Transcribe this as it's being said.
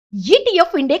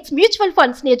ETF index mutual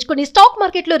funds నేర్చుకుని stock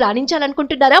మార్కెట్లో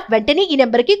రాణించాలనుకుంటున్నారా? వెంటనే ఈ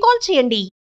నెంబర్కి కాల్ చేయండి.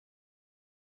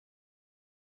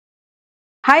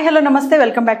 హాయ్ హలో నమస్తే,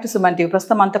 welcome back to Suman TV.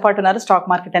 ప్రస్తుతం మనతో పాటు ఉన్నారు స్టాక్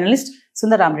మార్కెట్ అనలిస్ట్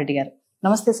సుందర రామ్ రెడ్డి గారు.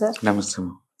 నమస్తే సార్. నమస్తే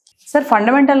సార్,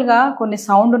 ఫండమెంటల్ గా కొన్ని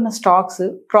సౌండ్ ఉన్న స్టాక్స్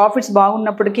ప్రాఫిట్స్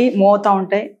బాగున్నప్పటికీ మూవ్ అవుతా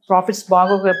ఉంటాయి, ప్రాఫిట్స్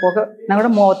బాగోకపోయినా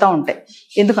కూడా మూవ్ అవుతా ఉంటాయి.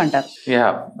 ఎందుకంటారు?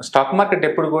 స్టాక్ మార్కెట్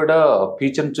ఎప్పుడు కూడా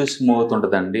ఫ్యూచర్ చూసి మూవ్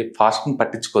అవుతుంటుందండి. ఫాస్ట్ని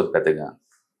పట్టించుకోదు పెద్దగా.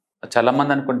 చాలా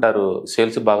మంది అనుకుంటారు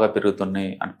సేల్స్ బాగా పెరుగుతున్నాయి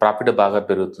అండ్ ప్రాఫిట్ బాగా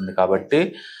పెరుగుతుంది కాబట్టి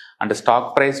అంటే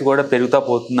స్టాక్ ప్రైస్ కూడా పెరుగుతా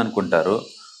పోతుంది అనుకుంటారు.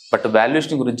 బట్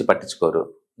వాల్యుయేషన్ గురించి పట్టించుకోరు.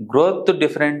 Growth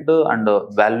different and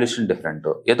valuation different.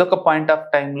 ఏదో ఒక పాయింట్ ఆఫ్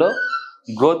టైంలో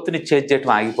గ్రోత్ని చేంజ్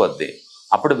చేయడం ఆగిపోద్ది.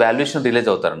 అప్పుడు వాల్యుయేషన్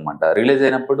రిలీజ్ అవుతారనమాట. రిలీజ్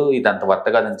అయినప్పుడు ఇది అంత వర్త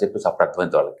కాదని చెప్పేసి అప్పుడు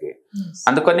అర్థమైంది వాళ్ళకి.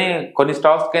 అందుకని కొన్ని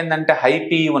స్టాక్స్కి ఏంటంటే హై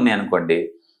పీఈ ఉన్నాయి అనుకోండి,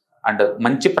 అండ్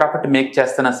మంచి ప్రాఫిట్ మేక్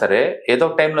చేస్తున్నా సరే ఏదో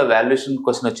టైంలో వాల్యుయేషన్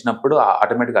క్వశ్చన్ వచ్చినప్పుడు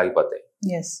ఆటోమేటిక్గా ఆగిపోతాయి.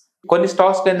 కొన్ని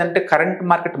స్టాక్స్కి ఏంటంటే కరెంట్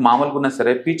మార్కెట్ మామూలుగా ఉన్నా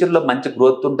సరే ఫ్యూచర్లో మంచి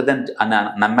గ్రోత్ ఉంటుంది అని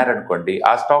నమ్మారనుకోండి,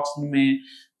 ఆ స్టాక్స్ని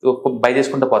బై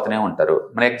చేసుకుంటూ పోతూనే ఉంటారు.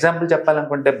 మన ఎగ్జాంపుల్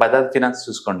చెప్పాలనుకుంటే బజాజ్ ఫైనాన్స్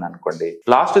చూసుకోండి అనుకోండి.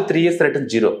 Last 3 years return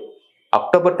 0.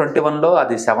 October 21లో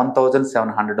అది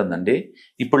 7,700 ఉందండి.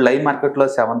 ఇప్పుడు లైవ్ మార్కెట్లో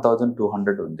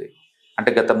 7,200 ఉంది.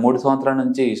 అంటే గత 3 సంవత్సరాల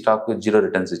నుంచి ఈ స్టాక్ 0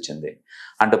 రిటర్న్స్ ఇచ్చింది.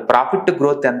 అండ్ ప్రాఫిట్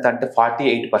గ్రోత్ ఎంత అంటే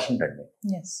 48% అండి.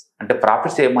 అంటే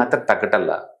ప్రాఫిట్స్ ఏమాత్రం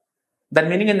తగ్గటల్లా. దాని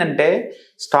మీనింగ్ ఏంటంటే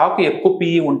స్టాక్ ఎక్కువ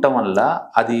పీఈ ఉండటం వల్ల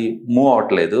అది మూవ్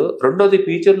అవ్వట్లేదు. రెండోది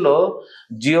ఫ్యూచర్లో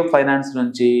జియో ఫైనాన్స్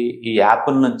నుంచి, ఈ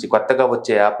యాప్ల నుంచి, కొత్తగా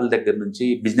వచ్చే యాప్ల దగ్గర నుంచి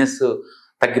బిజినెస్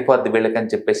తగ్గిపోద్ది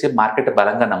వీళ్ళకని చెప్పేసి మార్కెట్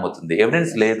బలంగా నమ్ముతుంది.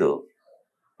 ఎవిడెన్స్ లేదు.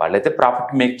 వాళ్ళైతే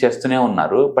ప్రాఫిట్ మేక్ చేస్తూనే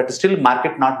ఉన్నారు, but still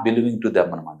market not believing to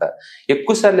them అనమాట.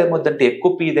 ఎక్కువసార్లు ఏమవుతుందంటే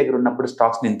ఎక్కువ పీ దగ్గర ఉన్నప్పుడు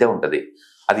స్టాక్స్ నింతే ఉంటుంది.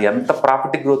 అది ఎంత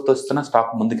ప్రాఫిట్ గ్రోత్ వస్తున్నా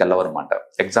స్టాక్ ముందుకు వెళ్ళవన్నమాట.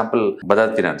 Example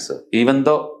Bajaj finance, even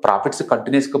though profits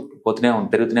కంటిన్యూస్గా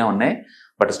పెరుగుతూనే ఉన్నాయి,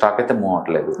 బట్ స్టాక్ అయితే మూవ్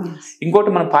అవ్వట్లేదు.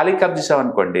 ఇంకోటి మనం పాలిక్యాప్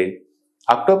చూసామనుకోండి,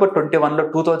 October 21లో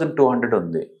 2,200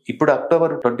 ఉంది. ఇప్పుడు October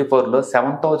 24లో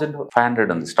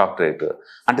 7,500 ఉంది స్టాక్ రేట్.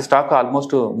 అంటే స్టాక్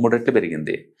ఆల్మోస్ట్ 3 రెట్లు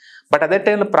పెరిగింది. బట్ అదే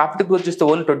టైంలో ప్రాఫిట్ గ్రోత్ చూస్తే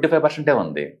ఓన్లీ 25%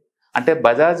 ఉంది. అంటే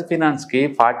బజాజ్ ఫైనాన్స్కి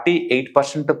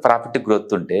 48% ప్రాఫిట్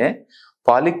గ్రోత్ ఉంటే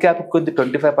పాలిక్యాప్ కొద్ది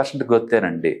 25%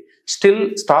 గ్రోతేనండి. స్టిల్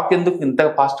స్టాక్ ఎందుకు ఇంత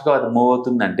ఫాస్ట్గా అది మూవ్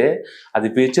అవుతుందంటే అది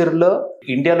ఫ్యూచర్లో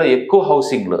ఇండియాలో ఎక్కువ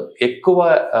హౌసింగ్లో ఎక్కువ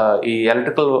ఈ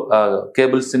ఎలక్ట్రికల్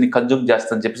కేబుల్స్ని కన్జ్యూమ్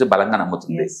చేస్తుందని చెప్పేసి బలంగా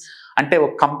నమ్ముతుంది. అంటే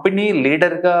ఒక కంపెనీ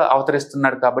లీడర్గా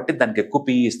అవతరిస్తున్నాడు కాబట్టి దానికి ఎక్కువ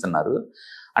పీఈ ఇస్తున్నారు.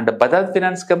 అంటే బజాజ్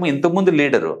ఫైనాన్స్కి ఏమో ఇంతకుముందు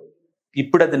లీడరు,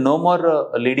 ఇప్పుడు అది నో మోర్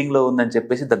లీడింగ్లో ఉందని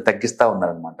చెప్పేసి దాన్ని తగ్గిస్తూ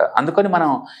ఉన్నారనమాట. అందుకని మనం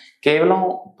కేవలం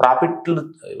ప్రాఫిట్లు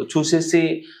చూసేసి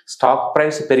స్టాక్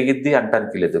ప్రైస్ పెరిగిద్ది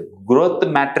అంటానికి లేదు. గ్రోత్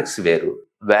మ్యాట్రిక్స్ వేరు,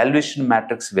 వాల్యుయేషన్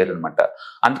మ్యాట్రిక్స్ వేరు అనమాట.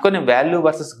 అందుకని వాల్యూ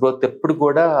వర్సెస్ గ్రోత్ ఎప్పుడు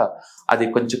కూడా అది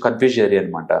కొంచెం కన్ఫ్యూజ్ ఏరియా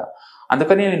అనమాట.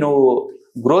 అందుకని నువ్వు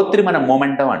గ్రోత్ని మనం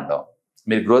మొమెంటం అంటాం.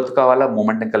 మీరు గ్రోత్ కావాలా,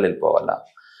 మూమెంటం కల్లా వెళ్ళిపోవాలా.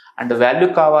 అండ్ వాల్యూ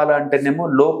కావాలా అంటేనేమో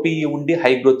లో పీఈ ఉండి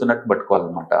హై గ్రోత్ ఉన్నట్టు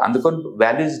పట్టుకోవాలన్నమాట. అందుకని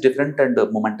value is different and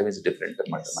momentum is different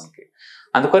అనమాట మనకి.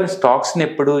 అందుకని స్టాక్స్ని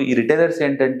ఎప్పుడు ఈ రిటైలర్స్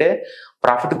ఏంటంటే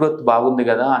ప్రాఫిట్ గ్రోత్ బాగుంది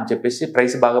కదా అని చెప్పేసి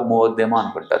ప్రైస్ బాగా మూవ్ అవుద్దేమో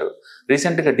అనుకుంటారు.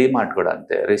 రీసెంట్గా డీమార్ట్ కూడా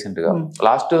అంతే. రీసెంట్గా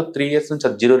లాస్ట్ 3 years నుంచి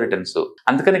అది 0 రిటర్న్స్.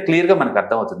 అందుకని క్లియర్గా మనకు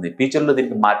అర్థమవుతుంది ఫ్యూచర్లో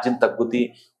దీనికి మార్జిన్ తగ్గుతుంది.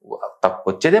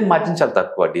 వచ్చేదే మార్జిన్ చాలా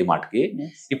తక్కువ డీమార్ట్కి.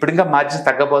 ఇప్పుడు ఇంకా మార్జిన్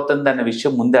తగ్గబోతుంది అనే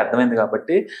విషయం ముందే అర్థమైంది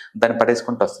కాబట్టి దాన్ని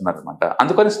పడేసుకుంటూ వస్తున్నారు అనమాట.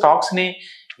 అందుకని స్టాక్స్ని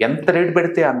ఎంత రేటు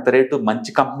పెడితే అంత రేటు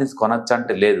మంచి కంపెనీస్ కొనొచ్చా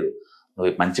అంటే లేదు.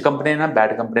 నువ్వు మంచి కంపెనీ అయినా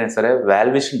బ్యాడ్ కంపెనీ అయినా సరే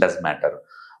వాల్యుయేషన్ డస్ మ్యాటర్.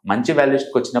 మంచి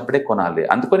వాల్యుయేషన్కి వచ్చినప్పుడే కొనాలి.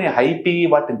 అందుకని హైపీ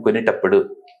వాటిని కొనేటప్పుడు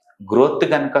గ్రోత్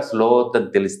కనుక స్లో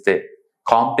అవుతుందని తెలిస్తే,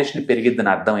 కాంపిటీషన్ పెరిగిద్దని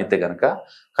అర్థమైతే కనుక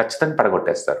ఖచ్చితంగా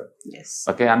పడగొట్టేస్తారు.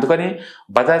 ఓకే, అందుకని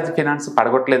బజాజ్ ఫైనాన్స్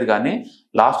పడగొట్టలేదు కానీ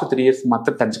లాస్ట్ 3 years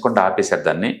మాత్రం పెంచకుండా ఆపేశారు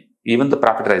దాన్ని, ఈవెన్ తో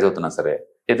ప్రాఫిట్ రైజ్ అవుతున్నా సరే.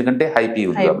 ఎందుకంటే హై పీ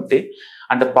ఉంది కాబట్టి.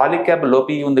 అంటే పాలిక్యాప్ లో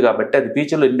పీ ఉంది కాబట్టి అది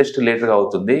ఫ్యూచర్లో ఇండస్ట్రీ లీడర్గా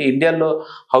అవుతుంది. ఇండియాలో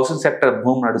హౌసింగ్ సెక్టర్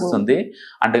భూమి నడుస్తుంది.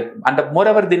 అంటే మోర్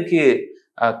ఎవర్ దీనికి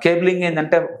కేబులింగ్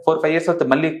ఏంటంటే 4-5 years అవుతుంది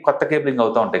మళ్ళీ కొత్త కేబులింగ్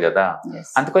అవుతూ ఉంటాయి కదా.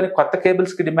 అందుకని కొత్త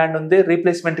కేబుల్స్ కి డిమాండ్ ఉంది,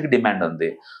 రీప్లేస్మెంట్ కి డిమాండ్ ఉంది.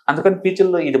 అందుకని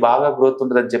ఫ్యూచర్లో ఇది బాగా గ్రోత్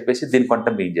ఉంటుంది అని చెప్పేసి దీని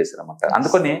కొంచెం బిగిన్ చేశారు అనమాట.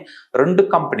 అందుకని 2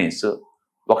 కంపెనీస్,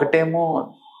 ఒకటేమో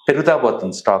పెరుగుతా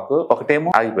పోతుంది స్టాక్,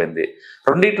 ఒకటేమో ఆగిపోయింది.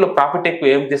 రెండింటిలో ప్రాఫిట్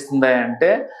ఎక్కువ ఏం తెస్తుందా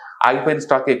అంటే ఆగిపోయిన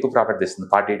స్టాక్ ఎక్కువ ప్రాఫిట్ తెస్తుంది.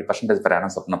 48% per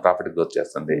annum చొప్పున ప్రాఫిట్ గ్రోత్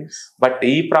చేస్తుంది. బట్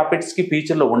ఈ ప్రాఫిట్స్ కి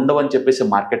ఫ్యూచర్లో ఉండవు అని చెప్పేసి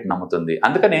మార్కెట్ నమ్ముతుంది.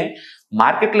 అందుకనే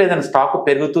మార్కెట్లో ఏదైనా స్టాక్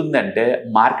పెరుగుతుంది అంటే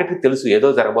మార్కెట్కి తెలుసు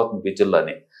ఏదో జరగబోతుంది ఫ్యూచర్లో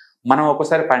అని. మనం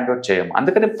ఒక్కోసారి పాయింట్అవుట్ చేయము.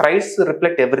 అందుకని ప్రైస్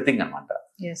రిఫ్లెక్ట్ ఎవ్రీథింగ్ అనమాట.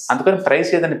 అందుకని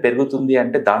ప్రైస్ ఏదైనా పెరుగుతుంది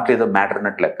అంటే దాంట్లో ఏదో మ్యాటర్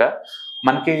ఉన్నట్లు లెక్క.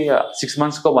 మనకి 6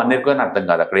 months కో 1 year కో అని అర్థం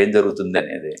కాదు అక్కడ ఏం జరుగుతుంది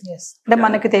అనేది. అంటే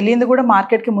మనకి తెలియదు కూడా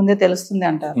మార్కెట్ కి ముందే తెలుస్తుంది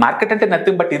అంటారు. మార్కెట్ అంటే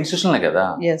నథింగ్ బట్ ఇన్స్టిట్యూషనల్ కదా,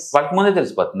 వాళ్ళకి ముందే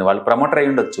తెలిసిపోతుంది, వాళ్ళు ప్రమోటర్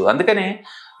అయి ఉండొచ్చు. అందుకని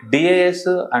డిఏఎస్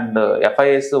అండ్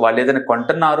ఎఫ్ఐఎస్ వాళ్ళు ఏదైనా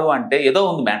కొంటున్నారు అంటే ఏదో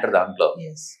ఉంది మ్యాటర్ దాంట్లో,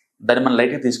 దాన్ని మనం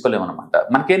లైట్గా తీసుకోలేము అనమాట.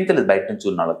 మనకేం తెలియదు బయట నుంచి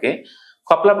ఉన్న వాళ్ళకి.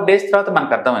 కపుల్ ఆఫ్ డేస్ తర్వాత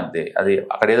మనకు అర్థమైంది అది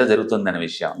అక్కడ ఏదో జరుగుతుంది అనే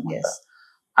విషయం.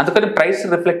 అందుకని ప్రైస్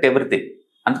రిఫ్లెక్ట్ ఎవ్రీథింగ్.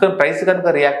 అందుకని ప్రైస్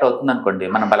కనుక రియాక్ట్ అవుతుంది అనుకోండి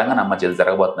మనం బలంగా నమ్మచ్చు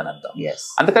జరగబోతుందని అర్థం.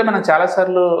 అందుకని మనం చాలా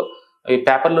సార్లు ఈ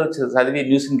పేపర్లు చదివి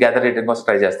న్యూస్ గ్యాదర్ చేయడం కోసం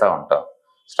ట్రై చేస్తూ ఉంటాం.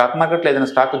 స్టాక్ మార్కెట్లో ఏదైనా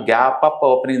స్టాక్ గ్యాప్ అప్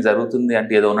ఓపెనింగ్ జరుగుతుంది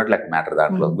అంటే ఏదో ఉన్నట్లు లెక్క మ్యాటర్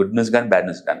దాంట్లో, గుడ్ న్యూస్ కానీ బ్యాడ్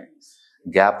న్యూస్ కానీ.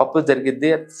 గ్యాప్ అప్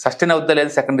జరిగిద్ది సస్టైన్ అవుద్దా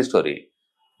లేదు secondary story,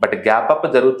 but gap up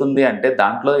జరుగుతుంది అంటే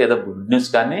దాంట్లో ఏదో గుడ్ న్యూస్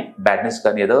కానీ బ్యాడ్ న్యూస్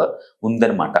కానీ ఏదో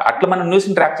ఉందనమాట. అట్లా మనం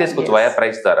న్యూస్ని ట్రాక్ చేసుకోవచ్చు వయా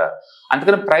ప్రైస్ ద్వారా.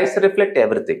 అందుకని ప్రైస్ రిఫ్లెక్ట్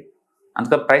ఎవ్రీథింగ్.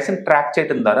 అందుకని ప్రైస్ని ట్రాక్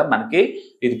చేయడం ద్వారా మనకి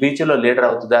ఇది ఫ్యూచర్లో లీడర్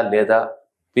అవుతుందా లేదా,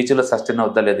 ఫ్యూచర్లో సస్టైన్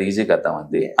అవుతుందా లేదా ఈజీగా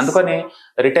అర్థమవుతుంది. అందుకని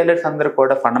రిటైలర్స్ అందరూ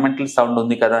కూడా ఫండమెంటల్ సౌండ్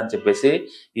ఉంది కదా అని చెప్పేసి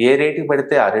ఏ రేటుకి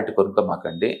పెడితే ఆ రేటు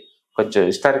కొనుక్కోమాకండి. కొంచెం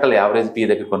హిస్టారికల్ యావరేజ్ పీ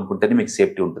దగ్గర కొనుక్కుంటేనే మీకు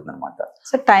సేఫ్టీ ఉంటుంది అనమాట.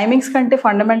 సో టైమింగ్స్ కంటే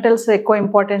ఫండమెంటల్స్ ఎక్కువ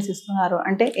ఇంపార్టెన్స్ ఇస్తున్నారు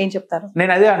అంటే ఏం చెప్తారు?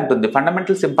 నేను అదే అంటుంది,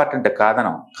 ఫండమెంటల్స్ ఇంపార్టెంట్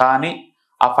కాదనం, కానీ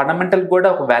ఆ ఫండమెంటల్ కూడా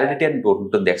ఒక వ్యాలిడిటీ అని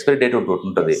ఉంటుంది, ఎక్స్పైరీ డేట్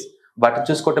ఉంటుంది, వాటిని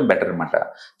చూసుకోవటం బెటర్ అనమాట.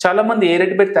 చాలా మంది ఏ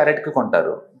రేటు పెడితే ఆ రేటుకి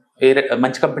కొంటారు,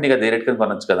 మంచి కంపెనీ కదా ఏ రేటుకి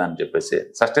కొనొచ్చు కదా అని చెప్పేసి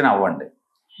సస్టైన్ అవ్వండి.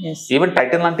 ఈవెన్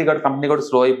టైటన్ లాంటి కంపెనీ కూడా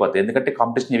స్లో అయిపోతుంది, ఎందుకంటే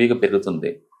కాంపిటీషన్ హెవీగా పెరుగుతుంది.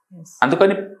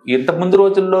 అందుకని ఇంత ముందు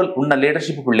రోజుల్లో ఉన్న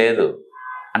లీడర్షిప్ ఇప్పుడు లేదు.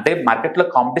 అంటే మార్కెట్లో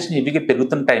కాంపిటీషన్ హెవీగా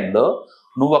పెరుగుతున్న టైంలో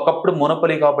నువ్వు ఒకప్పుడు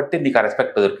మోనోపొలీ కాబట్టి నీకు ఆ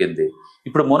రెస్పెక్ట్ దొరికింది.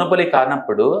 ఇప్పుడు మోనోపొలీ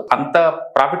కానప్పుడు అంత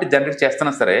ప్రాఫిట్ జనరేట్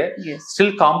చేస్తున్నా సరే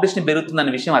స్టిల్ కాంపిటీషన్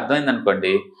పెరుగుతుందనే విషయం అర్థమైంది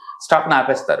అనుకోండి, స్టాక్ని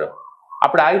ఆపేస్తారు.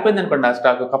 అప్పుడు ఆగిపోయింది అనుకోండి ఆ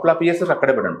స్టాక్ కపుల్ ఆఫ్ ఇయర్స్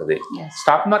అక్కడే పడి ఉంటుంది.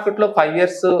 స్టాక్ మార్కెట్లో 5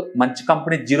 years మంచి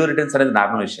కంపెనీ 0 returns అనేది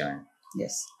నార్మల్ విషయమే.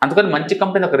 అందుకని మంచి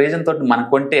కంపెనీ ఒక రీజన్ తోటి మనం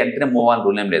కొంటే వెంటనే మూవ్ అవ్వాలి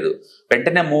రూల్ ఏం లేదు.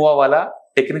 వెంటనే మూవ్ అవ్వాలా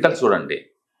టెక్నికల్ చూడండి.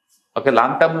 ఓకే,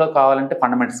 లాంగ్ టర్మ్ లో కావాలంటే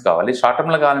ఫండమెంటల్స్ కావాలి, షార్ట్ టర్మ్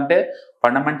లో కావాలంటే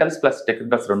ఫండమెంటల్స్ ప్లస్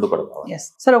టెక్నికల్స్ రెండు కూడా కావాలి.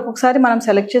 సార్ ఒక్కొక్కసారి మనం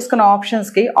సెలెక్ట్ చేసుకున్న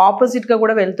ఆప్షన్స్ కి ఆపోజిట్ గా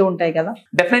కూడా వెళ్తూ ఉంటాయి కదా.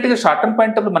 డెఫినెట్ గా షార్ట్ టర్మ్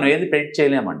పాయింట్ ఆఫ్ లో మనం ఏది ప్రెడిక్ట్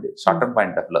చేయలేమండి. షార్ట్ టర్మ్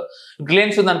పాయింట్ ఆఫ్ లో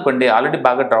రిలయన్స్ ఉంది అనుకోండి, ఆల్రెడీ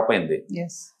బాగా డ్రాప్ అయింది,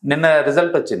 నిన్న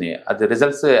రిజల్ట్ వచ్చింది, అది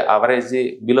రిజల్ట్స్ యావరేజ్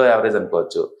బిలో యావరేజ్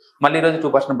అనుకోవచ్చు, మళ్ళీ ఈ రోజు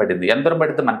 2% పడింది. ఎంత దూరం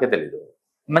పడితే మనకే తెలియదు.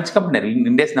 మంచి కంపెనీ,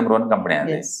 ఇండియాస్ నెంబర్ 1 కంపెనీ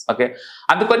అది. ఓకే,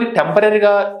 అందుకని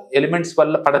టెంపరీగా ఎలిమెంట్స్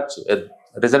వల్ల పడచ్చు,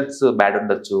 రిజల్ట్స్ బ్యాడ్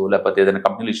ఉండొచ్చు, లేకపోతే ఏదైనా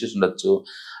కంపెనీ ఇష్యూస్ ఉండొచ్చు,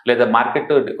 లేదా మార్కెట్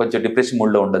కొంచెం డిప్రెషన్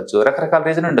మూడ్ లో ఉండొచ్చు, రకరకాల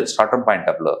రీజన్ ఉండొచ్చు షార్ట్ టర్మ్ పాయింట్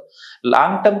ఆఫ్ లో.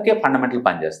 లాంగ్ టర్మ్ కే ఫండమెంటల్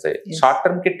పనిచేస్తాయి, షార్ట్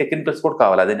టర్మ్ కి టెక్నికల్స్ కూడా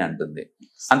కావాలి, అదే అంటుంది.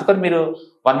 అందుకని మీరు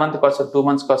 1 month కోసం 2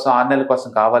 months కోసం 6 నెలల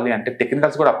కోసం కావాలి అంటే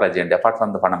టెక్నికల్స్ కూడా అప్లై చేయండి apart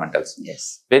from the fundamentals.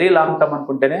 Very long term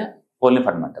అనుకుంటేనే only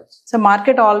fundamentals. So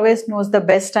market always knows the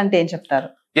best అంటే ఏం చెప్తారు?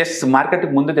 ఎస్, మార్కెట్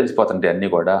ముందు తెలిసిపోతుంటాయి అన్ని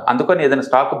కూడా. అందుకని ఏదైనా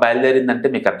స్టాక్ బయలుదేరిందంటే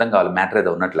మీకు అర్థం కావాలి మ్యాటర్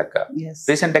ఏదో ఉన్నట్లు లెక్క.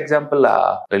 రీసెంట్ ఎగ్జాంపుల్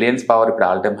రిలయన్స్ పవర్ ఇప్పుడు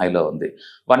ఆల్ టైమ్ హైలో ఉంది.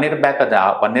 1 year బ్యాక్ అది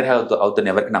 1 year హై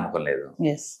అవుతుంది, ఎవరికి నమ్మకం లేదు.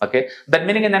 ఓకే, దాని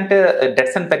మీనింగ్ ఏంటంటే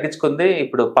డెట్స్ అని తగ్గించుకుంది.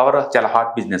 ఇప్పుడు పవర్ చాలా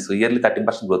హాట్ బిజినెస్, ఇయర్లీ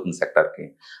 13% గ్రోత్ ఉంది సెక్టర్ కి,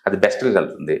 అది బెస్ట్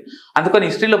రిజల్ట్ ఉంది. అందుకని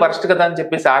హిస్టరీలో వర్స్ట్ కదా అని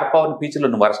చెప్పేసి ఆర్ పవర్ ఫ్యూచర్ లో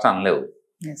నువ్వు worst అనలేవు.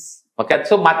 Okay,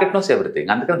 so market knows everything.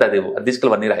 అందుకని అది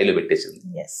తీసుకెళ్ళి 1 year హైలో పెట్టేసింది.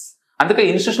 అందుకే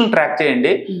ఇన్స్టిట్యూషన్ ట్రాక్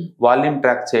చేయండి, వాల్యూమ్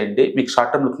ట్రాక్ చేయండి, మీకు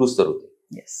షార్ట్ టర్మ్ లో క్లూస్ దొరుకుతాయి.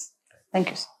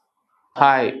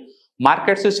 హాయ్,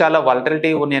 మార్కెట్స్ చాలా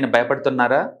వాలటిలిటీ ఉన్నాయని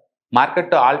భయపడుతున్నారా?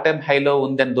 మార్కెట్ ఆల్ టైమ్ హైలో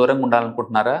ఉందని దూరంగా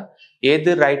ఉండాలనుకుంటున్నారా?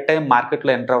 ఏది రైట్ టైం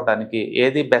మార్కెట్లో ఎంటర్ అవడానికి,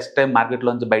 ఏది బెస్ట్ టైం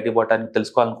మార్కెట్లోంచి బయటకు పోవడానికి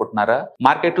తెలుసుకోవాలనుకుంటున్నారా?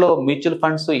 మార్కెట్లో mutual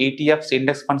funds, ETFs,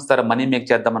 index funds ద్వారా మనీ మేక్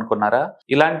చేద్దాం అనుకున్నారా?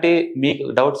 ఇలాంటి మీ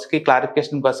డౌట్స్ కి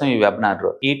క్లారిఫికేషన్ కోసం ఈ webinar.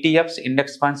 ETFs,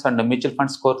 index funds and mutual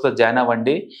funds కోర్సులో జాయిన్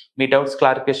అవ్వండి, మీ డౌట్స్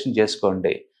క్లారిఫికేషన్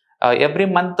చేసుకోండి. Every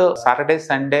month Saturday,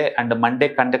 Sunday and Monday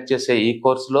conduct చేసే ఈ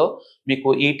కోర్సులో మీకు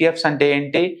ఈటీఎఫ్స్ అంటే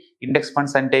ఏంటి, ఇండెక్స్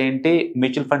ఫండ్స్ అంటే ఏంటి,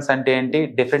 మ్యూచువల్ ఫండ్స్ అంటే ఏంటి,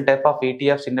 different type of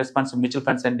ETFs, index funds, mutual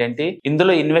funds అంటే ఏంటి,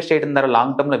 ఇందులో ఇన్వెస్ట్ చేయడం ద్వారా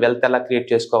లాంగ్ టర్మ్ లో వెల్త్ ఎలా క్రియేట్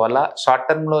చేసుకోవాలా, షార్ట్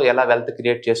టర్మ్ లో ఎలా వెల్త్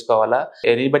క్రియేట్ చేసుకోవాలా,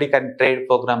 ఎనీబడి కెన్ ట్రేడ్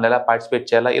ప్రోగ్రామ్ ఎలా పార్టిసిపేట్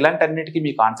చేయాలా, ఇలాంటి అన్నిటికీ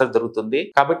మీకు ఆన్సర్ దొరుకుతుంది.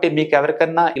 కాబట్టి మీకు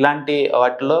ఎవరికన్నా ఇలాంటి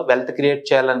వాటిలో వెల్త్ క్రియేట్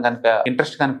చేయాలని కనుక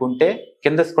ఇంట్రెస్ట్ కనుక ఉంటే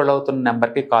కింద స్క్రోల్ అవుతున్న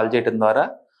నెంబర్ కి కాల్ చేయడం ద్వారా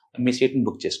మీ సీట్ ని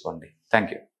బుక్ చేసుకోండి.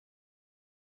 Thank you.